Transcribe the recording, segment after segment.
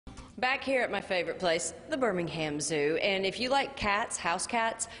Back here at my favorite place, the Birmingham Zoo, and if you like cats, house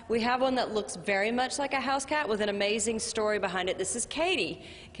cats, we have one that looks very much like a house cat with an amazing story behind it. This is Katie.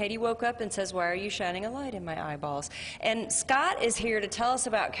 Katie woke up and says, "Why are you shining a light in my eyeballs?" And Scott is here to tell us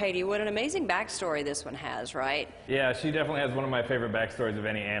about Katie. What an amazing backstory this one has, right? Yeah, she definitely has one of my favorite backstories of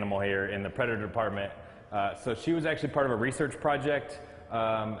any animal here in the predator department. So she was actually part of a research project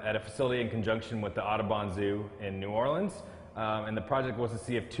at a facility in conjunction with the Audubon Zoo in New Orleans. And the project was to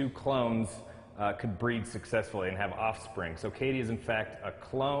see if two clones could breed successfully and have offspring. So Katie is in fact a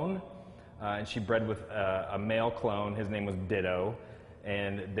clone, and she bred with a male clone. His name was Ditto,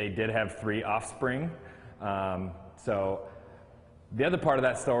 and they did have 3 offspring. So the other part of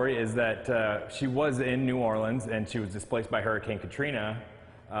that story is that she was in New Orleans and she was displaced by Hurricane Katrina,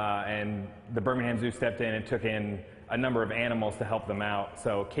 and the Birmingham Zoo stepped in and took in a number of animals to help them out.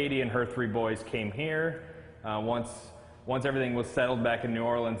 So Katie and her 3 boys came here. Once everything was settled back in New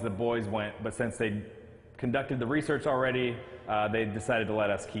Orleans, the boys went, but since they conducted the research already, they decided to let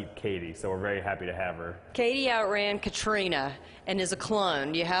us keep Katie, so we're very happy to have her. Katie outran Katrina and is a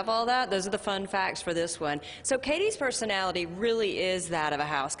clone. Do you have all that? Those are the fun facts for this one. So Katie's personality really is that of a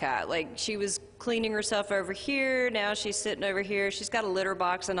house cat. Like, she was cleaning herself over here, now she's sitting over here, she's got a litter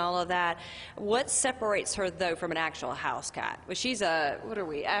box and all of that. What separates her, though, from an actual house cat? Well, she's a, what are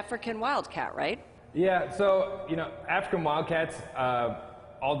we, African wildcat, right? Yeah, so, you know, African wildcats,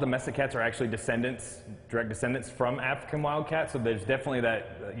 all domestic cats are actually direct descendants from African wildcats, so there's definitely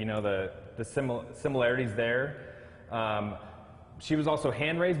that, you know, the similarities there. She was also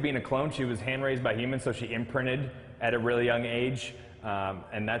hand-raised. Being a clone, she was hand-raised by humans, so she imprinted at a really young age,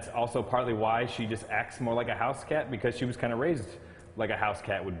 and that's also partly why she just acts more like a house cat, because she was kind of raised like a house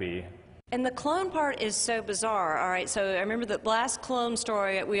cat would be. And the clone part is so bizarre. All right, so I remember the last clone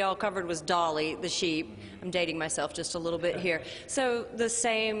story we all covered was Dolly, the sheep. I'm dating myself just a little bit here. So the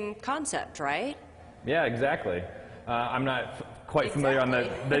same concept, right? Yeah, exactly. I'm not quite familiar on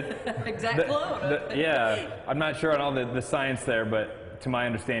the exact clone. Yeah, I'm not sure on all the science there, but to my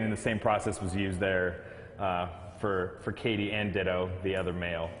understanding, the same process was used there for Katie and Ditto, the other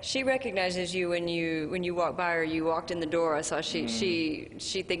male. She recognizes you when you walk by her. You walked in the door. I saw she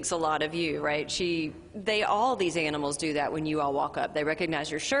thinks a lot of you, right? These animals do that when you all walk up. They recognize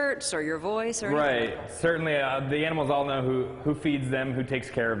your shirts or your voice or anything. Right. Certainly, the animals all know who feeds them, who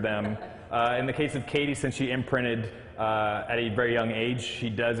takes care of them. In the case of Katie, since she imprinted at a very young age, she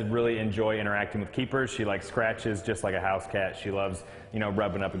does really enjoy interacting with keepers. She likes scratches just like a house cat. She loves, you know,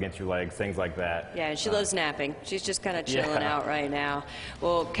 rubbing up against your legs, things like that. Yeah, and she loves napping. She's just kind of chilling out right now.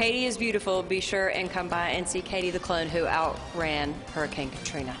 Well, Katie is beautiful. Be sure and come by and see Katie the clone who outran Hurricane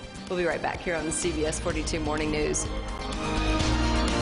Katrina. We'll be right back here on the CBS 42 Morning News.